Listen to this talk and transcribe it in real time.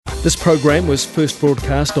This program was first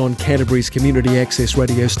broadcast on Canterbury's community access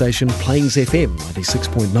radio station Plains FM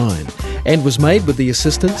 96.9 and was made with the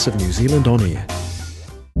assistance of New Zealand On Air.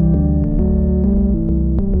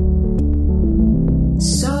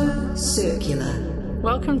 So Circular.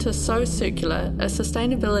 Welcome to So Circular, a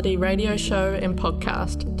sustainability radio show and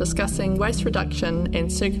podcast discussing waste reduction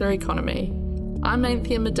and circular economy. I'm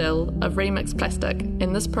Anthea Medill of Remix Plastic,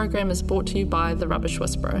 and this program is brought to you by The Rubbish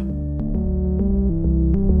Whisperer.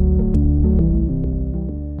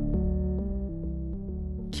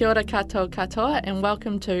 Kia ora katoa, and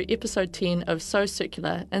welcome to episode 10 of So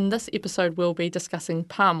Circular. In this episode, we'll be discussing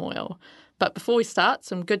palm oil. But before we start,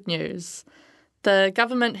 some good news. The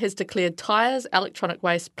government has declared tyres, electronic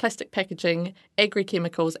waste, plastic packaging,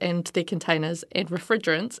 agri-chemicals and their containers and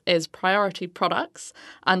refrigerants as priority products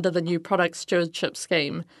under the new Product Stewardship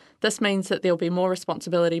Scheme. This means that there will be more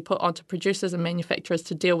responsibility put onto producers and manufacturers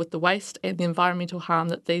to deal with the waste and the environmental harm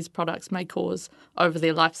that these products may cause over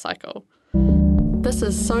their life cycle. This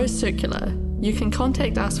is So Circular. You can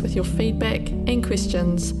contact us with your feedback and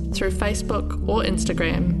questions through Facebook or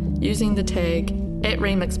Instagram using the tag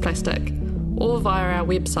 @RemixPlastic or via our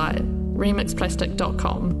website,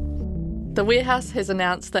 remixplastic.com. The warehouse has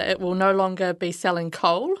announced that it will no longer be selling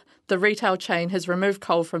coal. The retail chain has removed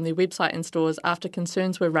coal from their website and stores after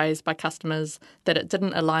concerns were raised by customers that it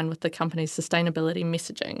didn't align with the company's sustainability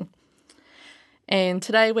messaging. And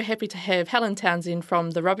today we're happy to have Helen Townsend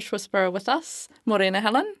from The Rubbish Whisperer with us. Morena,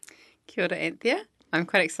 Helen. Kia ora, Anthea. I'm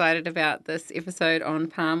quite excited about this episode on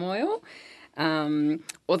palm oil.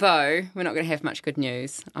 Although we're not going to have much good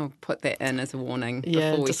news. I'll put that in as a warning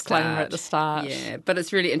before we disclaimer start. at the start. Yeah, but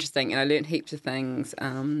it's really interesting, and I learned heaps of things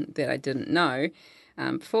that I didn't know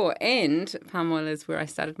before. And palm oil is where I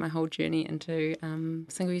started my whole journey into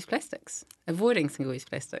single-use plastics, avoiding single-use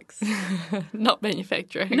plastics. Not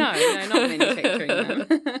manufacturing. No, not manufacturing them.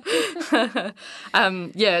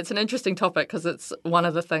 Yeah, it's an interesting topic because it's one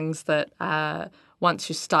of the things that once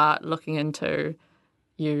you start looking into,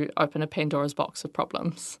 you open a Pandora's box of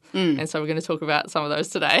problems. And so we're going to talk about some of those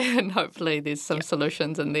today, and hopefully there's some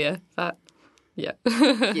solutions in there. But yeah.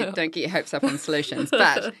 Yeah, don't get your hopes up on solutions,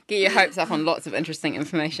 but get your hopes up on lots of interesting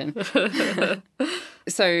information.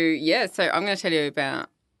 So I'm going to tell you about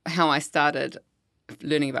how I started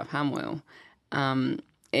learning about palm oil.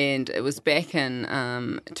 And it was back in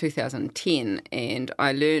 2010, and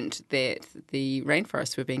I learnt that the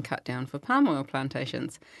rainforests were being cut down for palm oil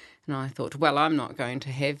plantations. And I thought, well, I'm not going to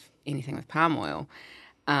have anything with palm oil.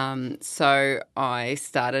 So I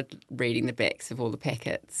started reading the backs of all the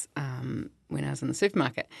packets when I was in the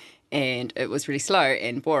supermarket. And it was really slow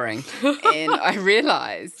and boring. And I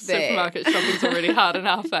realised that... Supermarket shopping's already hard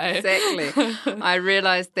enough, eh? Exactly. I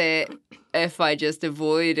realised that if I just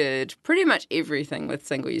avoided pretty much everything with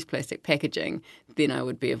single-use plastic packaging, then I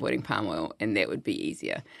would be avoiding palm oil, and that would be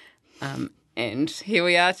easier. And here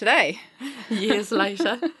we are today. Years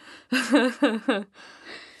later.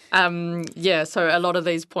 So a lot of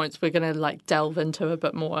these points we're going to delve into a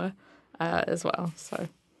bit more as well. So.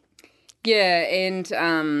 Yeah, and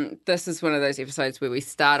this is one of those episodes where we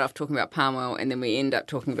start off talking about palm oil and then we end up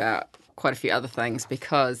talking about quite a few other things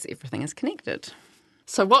because everything is connected.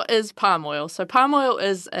 So what is palm oil? So palm oil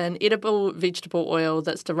is an edible vegetable oil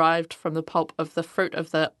that's derived from the pulp of the fruit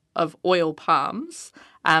of oil palms.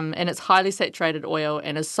 And it's highly saturated oil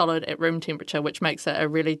and is solid at room temperature, which makes it a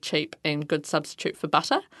really cheap and good substitute for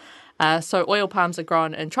butter. So oil palms are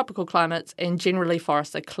grown in tropical climates, and generally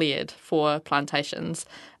forests are cleared for plantations.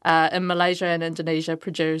 In Malaysia and Indonesia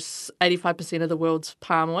produce 85% of the world's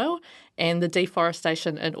palm oil, and the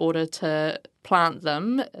deforestation in order to plant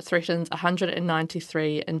them threatens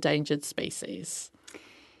 193 endangered species.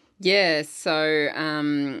 Yeah,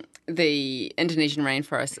 so the Indonesian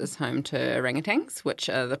rainforest is home to orangutans, which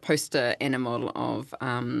are the poster animal of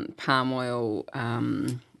palm oil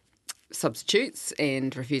substitutes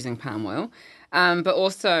and refusing palm oil. But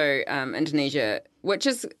also Indonesia, which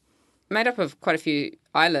is made up of quite a few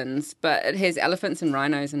islands, but it has elephants and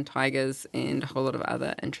rhinos and tigers and a whole lot of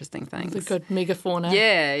other interesting things. It's a good megafauna.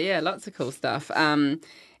 Yeah, lots of cool stuff. And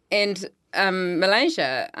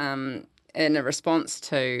Malaysia, in a response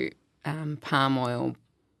to palm oil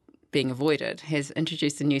being avoided, has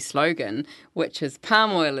introduced a new slogan, which is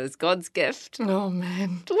 "Palm oil is God's gift." Oh,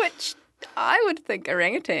 man. Which I would think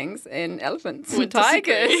orangutans and elephants and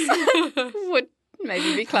tigers would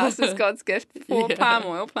maybe be classed as God's gift for palm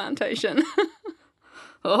oil plantation.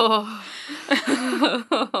 Oh,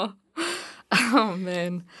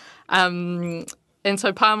 man. And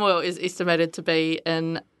so palm oil is estimated to be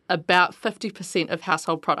in about 50% of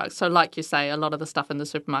household products. So like you say, a lot of the stuff in the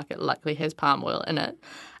supermarket likely has palm oil in it.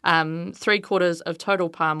 3/4 of total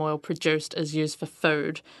palm oil produced is used for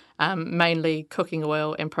food, mainly cooking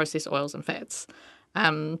oil and processed oils and fats.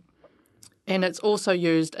 And it's also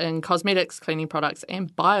used in cosmetics, cleaning products,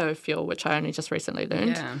 and biofuel, which I only just recently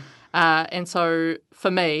learned. Yeah. And so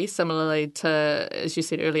for me, similarly to, as you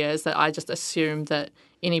said earlier, is that I just assume that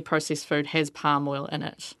any processed food has palm oil in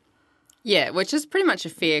it. Yeah, which is pretty much a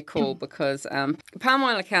fair call because palm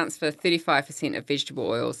oil accounts for 35% of vegetable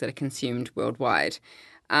oils that are consumed worldwide.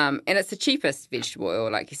 And it's the cheapest vegetable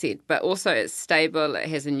oil, like you said, but also it's stable, it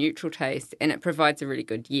has a neutral taste, and it provides a really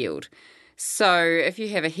good yield. So if you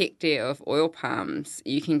have a hectare of oil palms,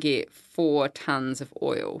 you can get 4 tons of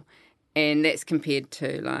oil, and that's compared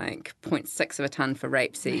to like 0.6 of a ton for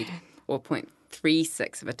rapeseed or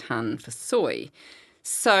 0.36 of a ton for soy.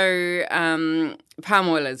 So palm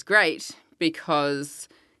oil is great because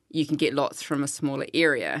you can get lots from a smaller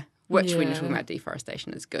area, which when you're talking about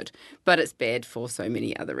deforestation is good, but it's bad for so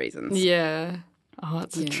many other reasons. Yeah. Oh,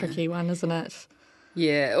 it's a tricky one, isn't it?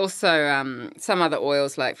 Yeah, also some other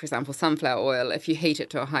oils, like, for example, sunflower oil, if you heat it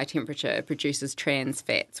to a high temperature, it produces trans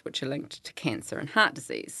fats, which are linked to cancer and heart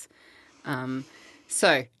disease.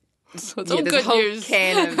 So it's all there's good a whole news.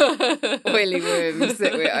 can of oily worms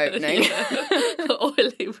that we're opening.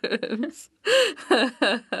 Oily worms.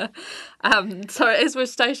 So as we've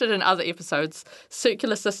stated in other episodes,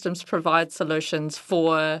 circular systems provide solutions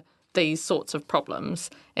for these sorts of problems.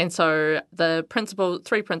 And so the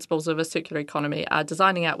 3 principles of a circular economy are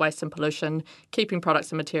designing out waste and pollution, keeping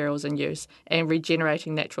products and materials in use, and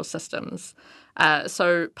regenerating natural systems.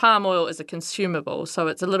 So palm oil is a consumable, so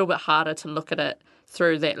it's a little bit harder to look at it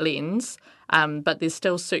through that lens, but there's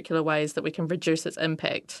still circular ways that we can reduce its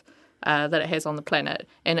impact that it has on the planet.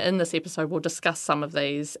 And in this episode, we'll discuss some of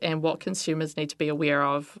these and what consumers need to be aware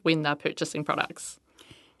of when they're purchasing products.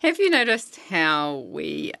 Have you noticed how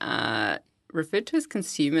we are referred to as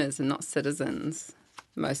consumers and not citizens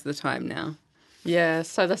most of the time now? Yeah,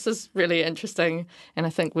 so this is really interesting, and I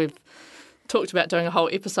think we've talked about doing a whole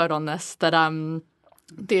episode on this, that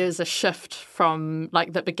there's a shift from,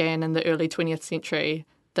 like, that began in the early 20th century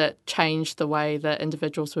that changed the way that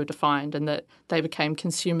individuals were defined, and that they became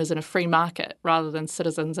consumers in a free market rather than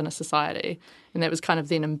citizens in a society. And that was kind of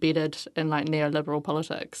then embedded in, like, neoliberal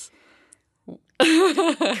politics.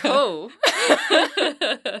 Cool.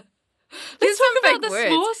 Let's talk about this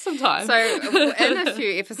more sometime. So in a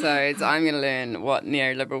few episodes, I'm going to learn what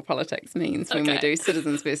neoliberal politics means when we do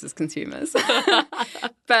citizens versus consumers.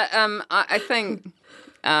 But I think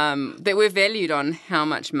that we're valued on how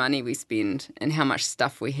much money we spend and how much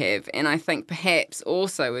stuff we have. And I think perhaps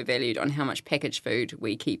also we're valued on how much packaged food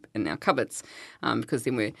we keep in our cupboards, because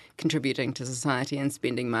then we're contributing to society and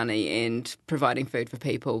spending money and providing food for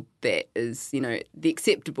people that is, the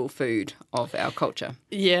acceptable food of our culture.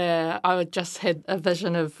 Yeah, I just had a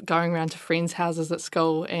vision of going around to friends' houses at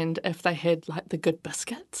school, and if they had, like, the good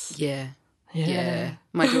biscuits. Yeah.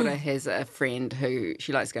 My daughter has a friend who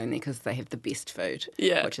she likes going there because they have the best food.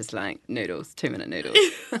 Yeah. Which is like noodles, 2-minute noodles.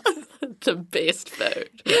 The best food.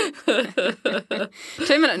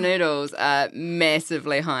 2-minute noodles are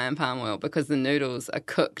massively high in palm oil because the noodles are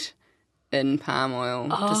cooked in palm oil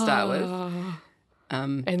to start with.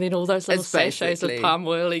 And then all those little sachets of palm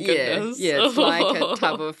oil-y goodness. Yeah, it's like a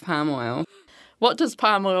tub of palm oil. What does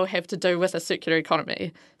palm oil have to do with a circular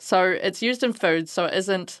economy? So it's used in food, so it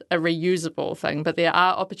isn't a reusable thing, but there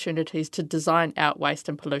are opportunities to design out waste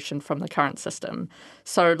and pollution from the current system.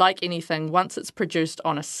 So like anything, once it's produced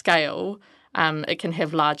on a scale, it can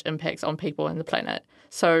have large impacts on people and the planet.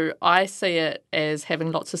 So I see it as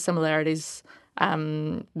having lots of similarities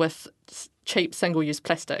with cheap single-use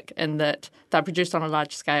plastic in that they're produced on a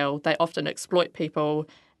large scale. They often exploit people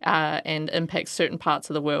and impact certain parts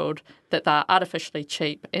of the world, that they're artificially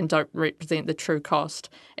cheap and don't represent the true cost,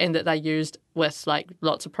 and that they're used with, like,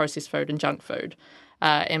 lots of processed food and junk food.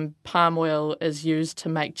 And palm oil is used to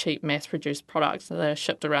make cheap mass-produced products that are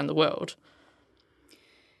shipped around the world.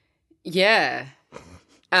 Yeah.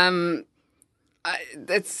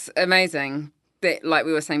 It's amazing that, like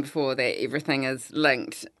we were saying before, that everything is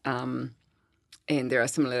linked. And there are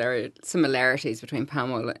similarities between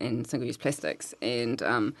palm oil and single-use plastics. And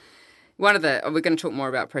we're going to talk more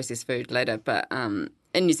about processed food later, but in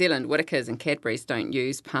New Zealand, Whittaker's and Cadbury's don't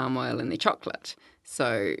use palm oil in their chocolate.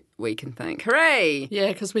 So we can think, hooray! Yeah,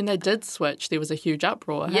 because when they did switch, there was a huge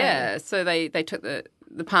uproar. Yeah, so they took the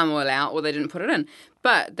palm oil out, or they didn't put it in.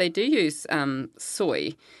 But they do use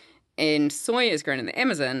soy, and soy is grown in the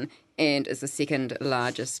Amazon and is the second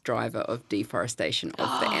largest driver of deforestation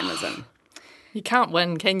of the Amazon. You can't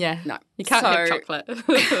win, can you? No. You can't have So- chocolate.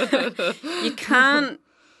 You can't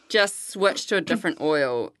just switch to a different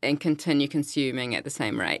oil and continue consuming at the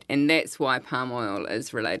same rate. And that's why palm oil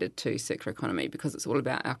is related to circular economy, because it's all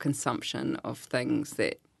about our consumption of things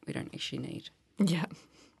that we don't actually need. Yeah.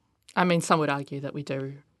 I mean, some would argue that we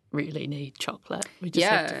do really need chocolate. We just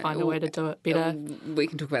have to find a way to do it better. We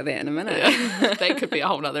can talk about that in a minute. That could be a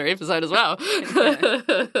whole other episode as well.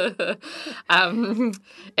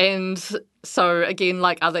 And so, again,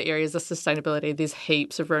 like other areas of sustainability, there's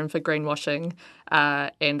heaps of room for greenwashing.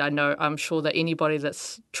 And I'm sure that anybody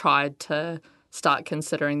that's tried to start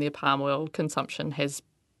considering their palm oil consumption has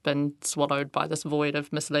been swallowed by this void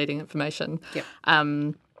of misleading information. Yep.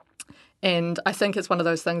 And I think it's one of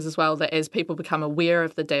those things as well that as people become aware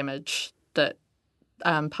of the damage that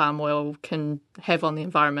palm oil can have on the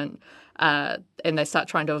environment, and they start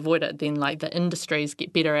trying to avoid it, then like the industries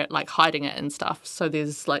get better at like hiding it and stuff. So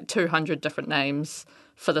there's like 200 different names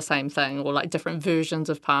for the same thing, or like different versions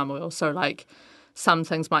of palm oil. So like some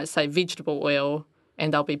things might say vegetable oil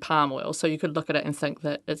and they'll be palm oil. So you could look at it and think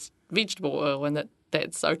that it's vegetable oil and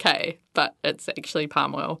that's okay, but it's actually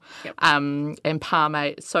palm oil. Yep. And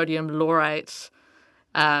palmate, sodium laurate,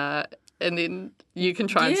 and then you can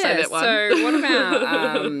try and say that one. So what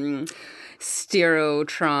about sterile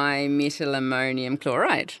trimethylammonium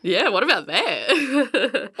chloride? Yeah, what about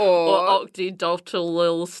that? Or- or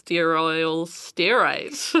octadottylyl steroyl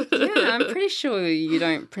stearate. Yeah, I'm pretty sure you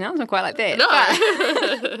don't pronounce them quite like that. No,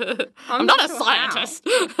 I'm not a sure how. scientist.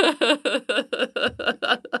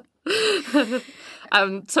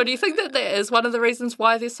 So do you think that is one of the reasons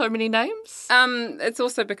why there's so many names? It's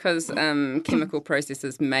also because chemical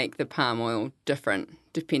processes make the palm oil different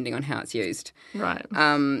depending on how it's used. Right.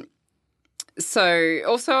 So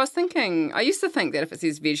also I was thinking, I used to think that if it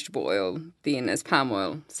says vegetable oil, then it's palm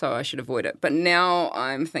oil, so I should avoid it. But now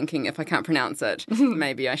I'm thinking if I can't pronounce it,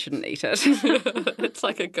 maybe I shouldn't eat it. It's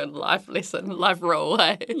like a good life lesson, life rule,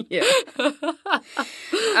 eh? Yeah.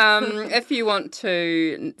 If you want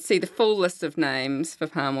to see the full list of names for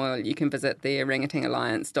palm oil, you can visit the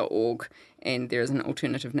orangutanalliance.org, and there is an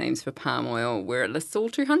alternative names for palm oil where it lists all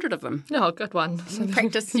 200 of them. Oh, good one. So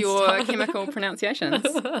Practice your chemical pronunciations.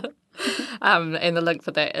 And the link for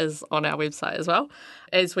that is on our website as well.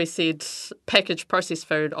 As we said, packaged processed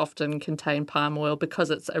food often contain palm oil because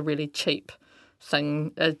it's a really cheap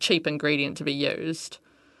thing, a cheap ingredient to be used.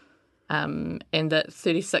 And that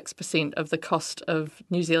 36% of the cost of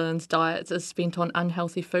New Zealand's diets is spent on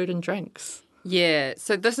unhealthy food and drinks. Yeah,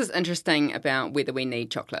 so this is interesting about whether we need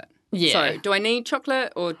chocolate. Yeah. So do I need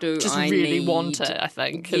chocolate or do Just I really need... want it, I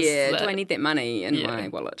think. Yeah, do I need that money in Yeah. my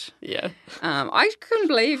wallet? Yeah. I couldn't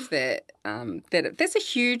believe that that's a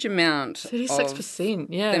huge amount 36%, of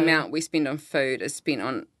yeah. the amount we spend on food is spent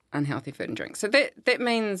on unhealthy food and drinks. So that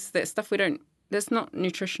means that stuff that's not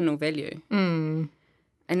nutritional value. Mm.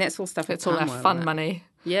 And that's all stuff It's with all our palm oil fun in it. money.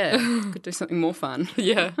 Yeah, could do something more fun.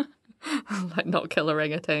 Yeah. Like not kill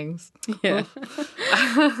orangutans. Yeah.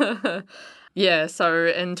 Yeah, so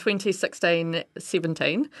in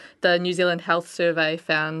 2016-17, the New Zealand Health Survey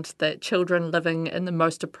found that children living in the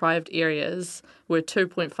most deprived areas were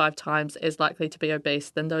 2.5 times as likely to be obese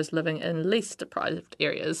than those living in least deprived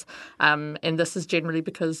areas. And this is generally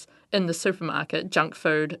because in the supermarket, junk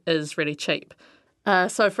food is really cheap.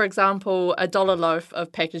 So, for example, $1 loaf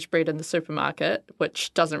of packaged bread in the supermarket,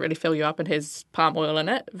 which doesn't really fill you up and has palm oil in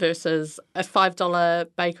it, versus a $5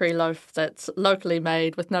 bakery loaf that's locally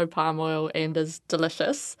made with no palm oil and is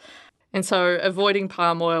delicious. And so avoiding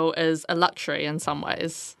palm oil is a luxury in some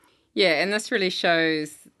ways. Yeah, and this really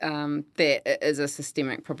shows that it is a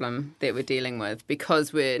systemic problem that we're dealing with,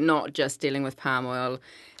 because we're not just dealing with palm oil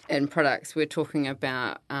in products. We're talking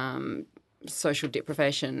about social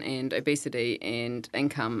deprivation and obesity and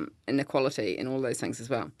income inequality and all those things as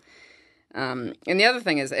well. And the other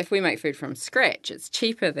thing is, if we make food from scratch, it's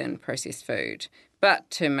cheaper than processed food. But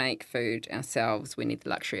to make food ourselves, we need the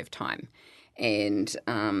luxury of time. And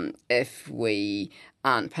if we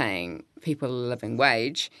aren't paying people a living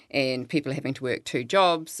wage and people are having to work 2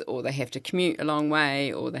 jobs, or they have to commute a long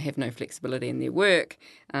way, or they have no flexibility in their work,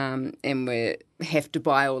 and we have to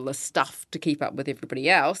buy all this stuff to keep up with everybody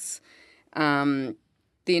else, then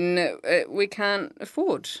we can't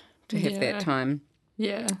afford to have that time.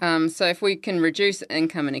 Yeah. So if we can reduce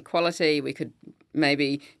income inequality, we could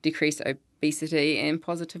maybe decrease obesity and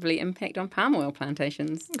positively impact on palm oil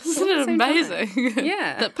plantations. Isn't it amazing?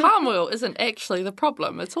 Yeah. That palm oil isn't actually the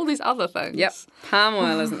problem. It's all these other things. Yep. Palm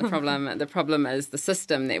oil isn't the problem. The problem is the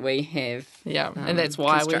system that we have. Yeah, and that's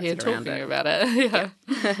why we're here constructed around talking it. about it.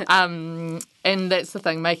 Yeah. And that's the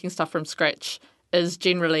thing, making stuff from scratch is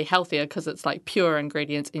generally healthier because it's like pure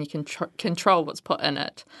ingredients and you can control what's put in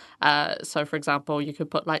it. So, for example, you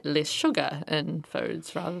could put like less sugar in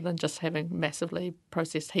foods rather than just having massively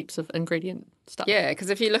processed heaps of ingredient stuff. Yeah, because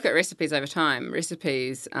if you look at recipes over time,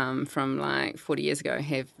 recipes from like 40 years ago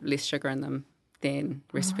have less sugar in them than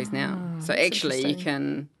recipes now. So actually you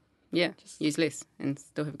can, use less and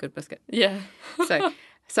still have a good biscuit. Yeah.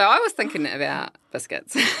 So I was thinking about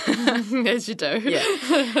biscuits. As you do.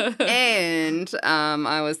 Yeah. And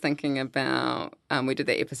I was thinking about, we did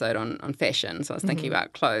that episode on fashion, so I was thinking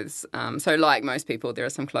about clothes. So like most people, there are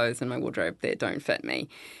some clothes in my wardrobe that don't fit me.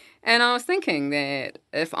 And I was thinking that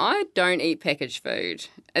if I don't eat packaged food,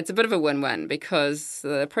 it's a bit of a win-win because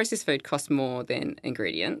the processed food costs more than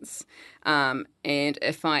ingredients. And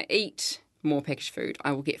if I eat more packaged food,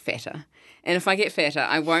 I will get fatter. And if I get fatter,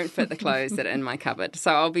 I won't fit the clothes that are in my cupboard.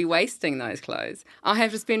 So I'll be wasting those clothes. I'll have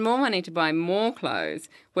to spend more money to buy more clothes,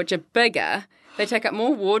 which are bigger. They take up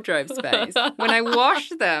more wardrobe space. When I wash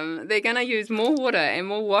them, they're going to use more water and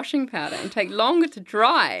more washing powder and take longer to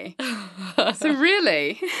dry. So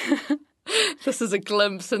really... This is a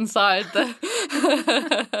glimpse inside the...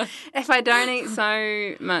 If I don't eat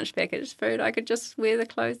so much packaged food, I could just wear the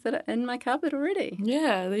clothes that are in my cupboard already.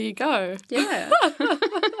 Yeah, there you go. Yeah.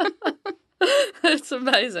 It's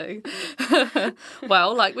amazing.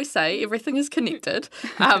 Well, like we say, everything is connected.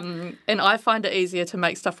 And I find it easier to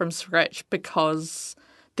make stuff from scratch because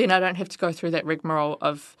then I don't have to go through that rigmarole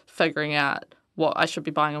of figuring out what I should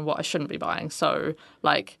be buying and what I shouldn't be buying. So,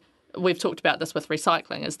 like, we've talked about this with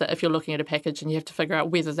recycling, is that if you're looking at a package and you have to figure out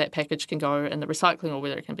whether that package can go in the recycling or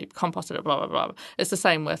whether it can be composted or blah, blah, blah. It's the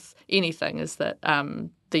same with anything, is that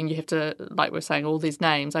then you have to, like we're saying, all these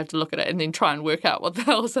names, I have to look at it and then try and work out what the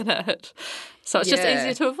hell's in it. So it's just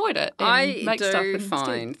easier to avoid it and I make stuff do instead.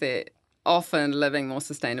 find that often living more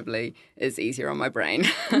sustainably is easier on my brain.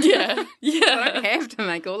 Yeah. I don't have to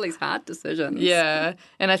make all these hard decisions. Yeah.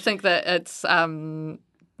 And I think that it's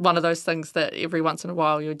one of those things that every once in a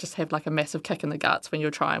while you just have like a massive kick in the guts when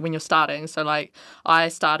you're starting. So like I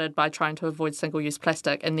started by trying to avoid single-use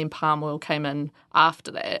plastic and then palm oil came in after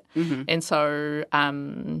that. Mm-hmm. And so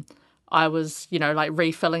I was, like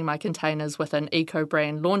refilling my containers with an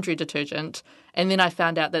eco-brand laundry detergent. And then I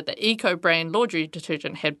found out that the eco-brand laundry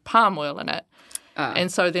detergent had palm oil in it.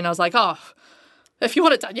 And so then I was like, if you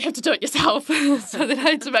want it done, you have to do it yourself. So then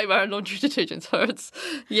I had to make my own laundry detergent. So it's,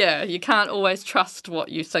 you can't always trust what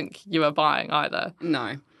you think you are buying either.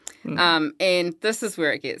 No. And this is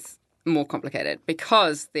where it gets more complicated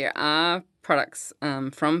because there are products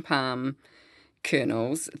from palm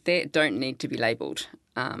kernels that don't need to be labelled.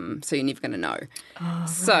 So you're never going to know. Oh,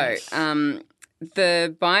 so right.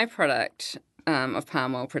 The byproduct of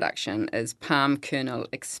palm oil production is palm kernel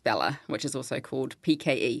expeller, which is also called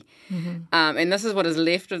PKE. Mm-hmm. And this is what is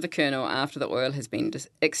left of the kernel after the oil has been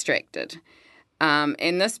extracted.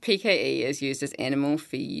 And this PKE is used as animal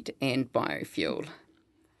feed and biofuel.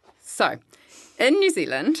 So, in New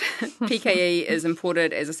Zealand, PKE is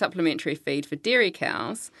imported as a supplementary feed for dairy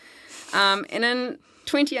cows. And in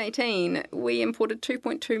 2018, we imported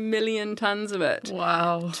 2.2 million tonnes of it.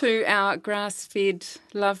 Wow. To our grass-fed,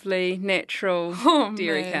 lovely, natural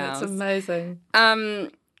dairy cows. That's amazing.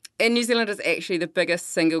 And New Zealand is actually the biggest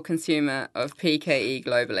single consumer of PKE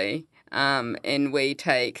globally. And we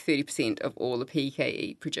take 30% of all the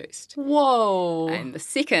PKE produced. Whoa. And the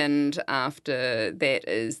second after that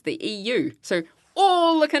is the EU. So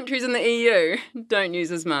all the countries in the EU don't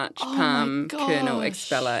use as much palm kernel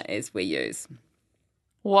expeller as we use.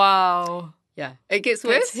 Wow. Yeah. It gets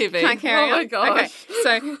worse. That's heavy. Can't carry on. My gosh. Okay.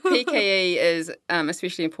 So PKE is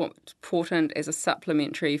especially important as a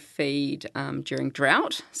supplementary feed during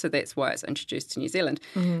drought. So that's why it's introduced to New Zealand.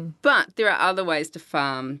 Mm-hmm. But there are other ways to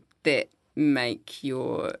farm that make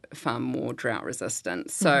your farm more drought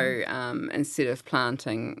resistant. So instead of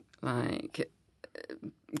planting like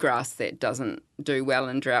grass that doesn't do well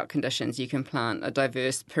in drought conditions, you can plant a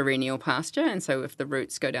diverse perennial pasture, and so if the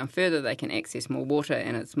roots go down further they can access more water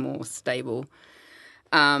and it's more stable,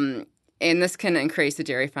 and this can increase the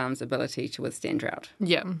dairy farm's ability to withstand drought.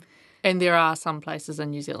 Yeah. And there are some places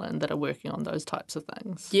in New Zealand that are working on those types of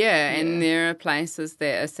things. Yeah, and there are places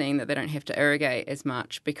that are seeing that they don't have to irrigate as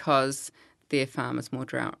much because their farm is more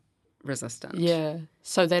drought resistant. Yeah,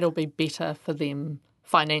 so that'll be better for them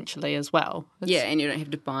financially as well. And you don't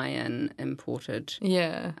have to buy in imported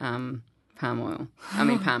palm oil.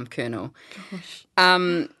 Palm kernel. Gosh.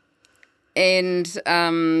 Do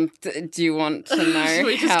you want to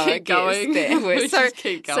know how it going? Gets there?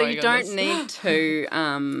 So you don't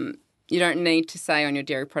don't need to say on your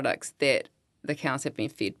dairy products that the cows have been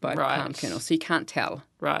fed by Right. palm kernel, so you can't tell.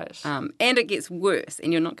 Right. And it gets worse,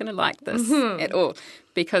 and you're not going to like this at all,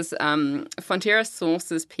 because Fonterra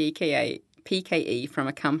sources PKE from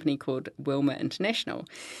a company called Wilma International.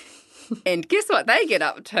 And guess what they get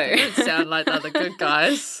up to? Sound like they're the good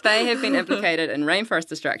guys. They have been implicated in rainforest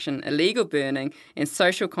destruction, illegal burning, and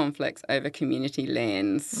social conflicts over community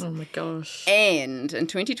lands. Oh my gosh. And in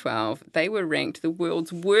 2012, they were ranked the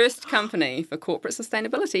world's worst company for corporate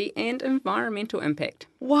sustainability and environmental impact.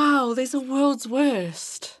 Wow, there's a world's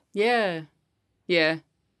worst. Yeah. Yeah.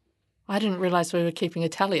 I didn't realise we were keeping a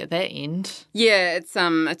tally at that end. Yeah, it's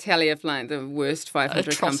a tally of like the worst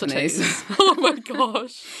 500 companies. Atrocities. Oh my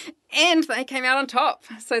gosh. And they came out on top.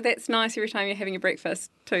 So that's nice every time you're having your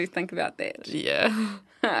breakfast to think about that. Yeah.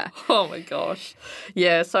 Oh my gosh.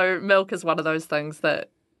 Yeah, so milk is one of those things that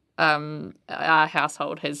our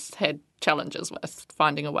household has had challenges with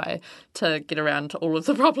finding a way to get around to all of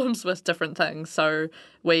the problems with different things. So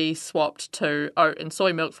we swapped to oat and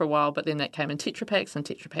soy milk for a while, but then that came in Tetra Paks, and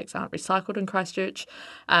Tetra Paks aren't recycled in Christchurch.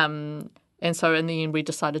 And so in the end, we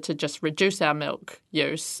decided to just reduce our milk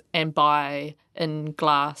use and buy in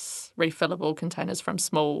glass refillable containers from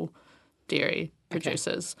small dairy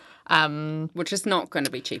producers. Which is not going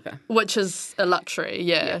to be cheaper. Which is a luxury,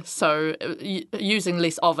 yeah. So using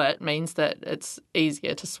less of it means that it's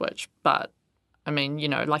easier to switch. But, I mean, you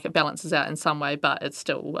know, like it balances out in some way, but it's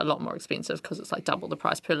still a lot more expensive because it's like double the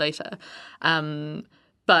price per litre.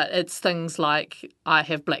 But it's things like I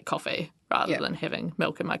have black coffee rather than having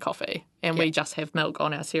milk in my coffee. And we just have milk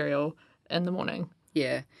on our cereal in the morning.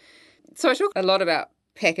 Yeah. So I talk a lot about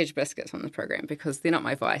packaged biscuits on the program because they're not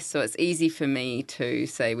my vice, so it's easy for me to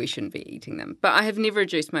say we shouldn't be eating them. But I have never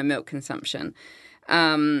reduced my milk consumption.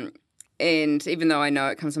 And even though I know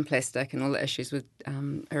it comes in plastic and all the issues with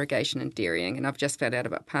irrigation and dairying, and I've just found out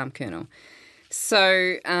about palm kernel.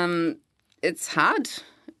 So it's hard.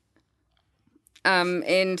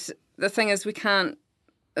 And the thing is, we can't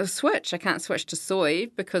switch. I can't switch to soy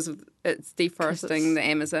because it's deforesting the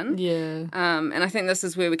Amazon. Yeah. And I think this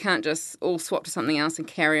is where we can't just all swap to something else and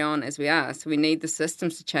carry on as we are. So we need the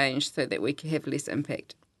systems to change so that we can have less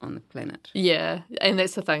impact on the planet. Yeah, and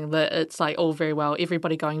that's the thing, that it's like all very well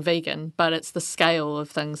everybody going vegan, but it's the scale of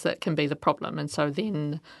things that can be the problem. And so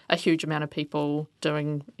then a huge amount of people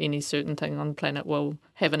doing any certain thing on the planet will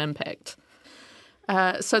have an impact.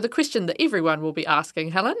 So the question that everyone will be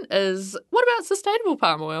asking, Helen, is what about sustainable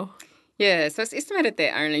palm oil? Yeah, so it's estimated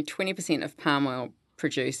that only 20% of palm oil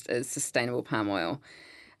produced is sustainable palm oil.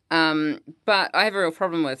 But I have a real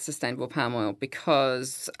problem with sustainable palm oil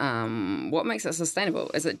because what makes it sustainable?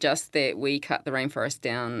 Is it just that we cut the rainforest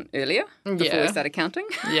down earlier before we started counting?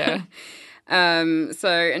 Yeah.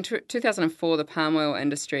 So in 2004, the palm oil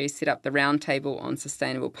industry set up the Roundtable on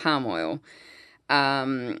Sustainable Palm Oil.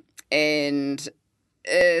 And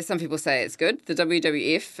some people say it's good. The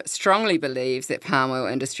WWF strongly believes that palm oil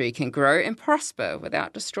industry can grow and prosper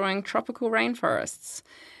without destroying tropical rainforests.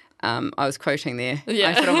 I was quoting there. Yeah.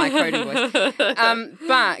 I put on my quoting voice.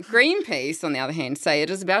 But Greenpeace, on the other hand, say it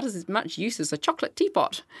is about as much use as a chocolate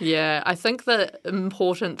teapot. Yeah, I think the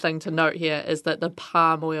important thing to note here is that the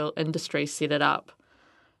palm oil industry set it up.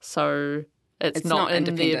 So it's not in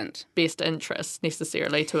their best interest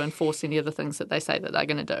necessarily to enforce any of the things that they say that they're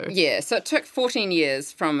going to do. Yeah, so it took 14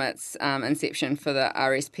 years from its inception for the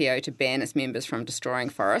RSPO to ban its members from destroying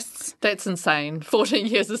forests. That's insane. 14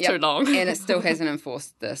 years is too long. And it still hasn't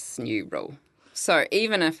enforced this new rule. So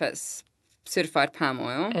even if it's certified palm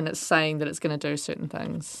oil... And it's saying that it's going to do certain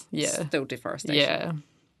things. Yeah. Still deforestation.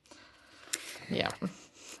 Yeah.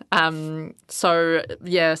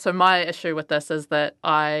 So my issue with this is that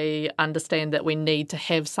I understand that we need to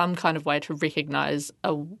have some kind of way to recognise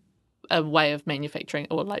a way of manufacturing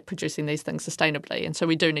or like producing these things sustainably. And so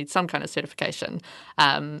we do need some kind of certification.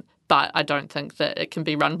 But I don't think that it can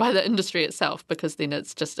be run by the industry itself because then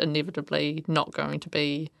it's just inevitably not going to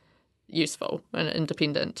be useful and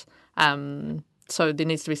independent. So there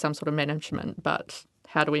needs to be some sort of management, but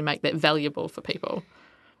how do we make that valuable for people?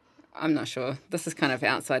 I'm not sure. This is kind of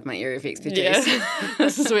outside my area of expertise. Yeah.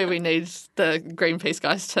 This is where we need the Greenpeace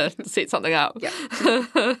guys to set something up.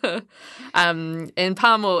 Yeah. And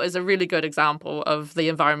palm oil is a really good example of the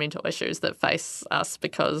environmental issues that face us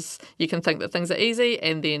because you can think that things are easy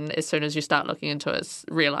and then as soon as you start looking into it,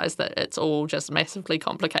 realise that it's all just massively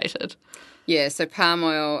complicated. Yeah, so palm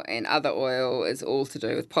oil and other oil is all to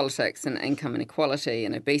do with politics and income inequality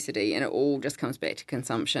and obesity, and it all just comes back to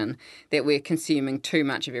consumption, that we're consuming too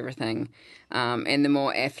much of everything. And the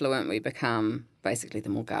more affluent we become, basically the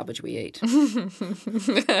more garbage we eat.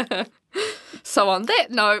 So on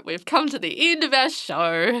that note, we've come to the end of our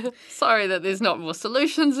show. Sorry that there's not more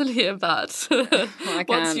solutions in here, but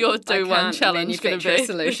what's your do one challenge going to be? A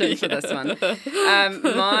solution for this one.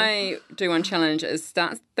 My do one challenge is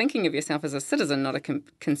start thinking of yourself as a citizen, not a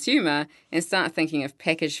consumer, and start thinking of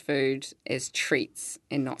packaged food as treats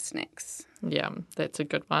and not snacks. Yeah, that's a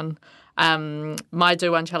good one. My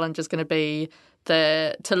do one challenge is going to be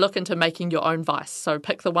to look into making your own vice. So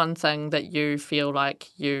pick the one thing that you feel like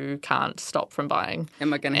you can't stop from buying.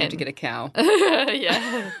 Am I going to have to get a cow?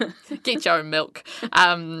 Yeah, get your own milk.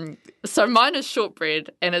 So mine is shortbread,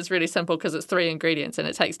 and it's really simple because it's 3 ingredients and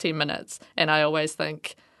it takes 10 minutes. And I always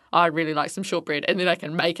think, I really like some shortbread, and then I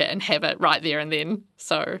can make it and have it right there and then.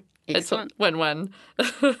 So excellent. It's win-win.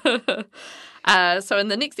 So in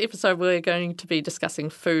the next episode, we're going to be discussing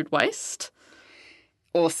food waste.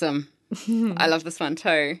 Awesome. I love this one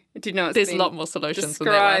too. Do you know it's There's been a lot more solutions than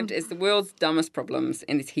that one. described as the world's dumbest problems,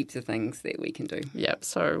 and there's heaps of things that we can do. Yep,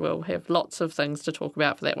 so we'll have lots of things to talk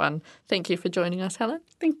about for that one. Thank you for joining us, Helen.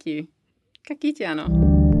 Thank you. Ka kite anō.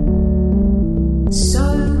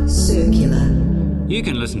 So circular. You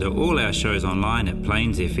can listen to all our shows online at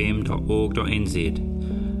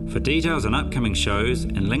plainsfm.org.nz. For details on upcoming shows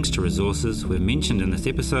and links to resources we've mentioned in this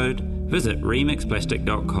episode, visit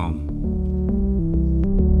remixplastic.com.